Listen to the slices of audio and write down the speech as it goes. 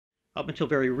Up until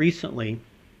very recently,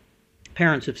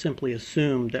 parents have simply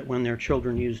assumed that when their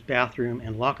children used bathroom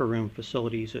and locker room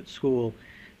facilities at school,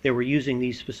 they were using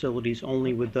these facilities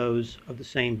only with those of the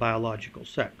same biological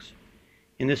sex.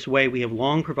 In this way, we have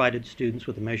long provided students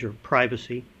with a measure of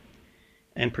privacy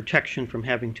and protection from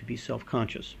having to be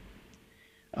self-conscious.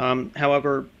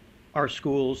 However, our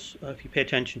schools, if you pay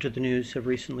attention to the news, have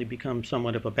recently become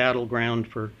somewhat of a battleground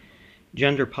for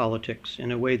gender politics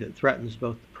in a way that threatens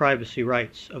both the privacy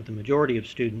rights of the majority of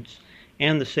students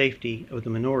and the safety of the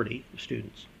minority of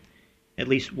students. At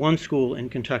least one school in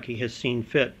Kentucky has seen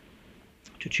fit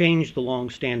to change the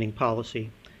long-standing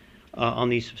policy on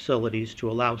these facilities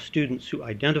to allow students who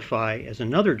identify as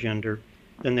another gender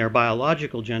than their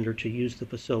biological gender to use the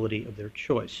facility of their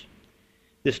choice.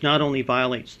 This not only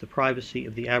violates the privacy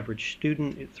of the average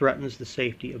student, it threatens the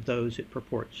safety of those it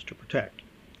purports to protect.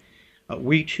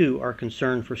 We too are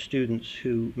concerned for students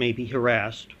who may be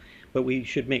harassed, but we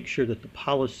should make sure that the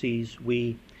policies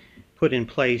we put in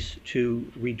place to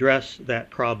redress that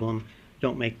problem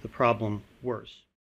don't make the problem worse.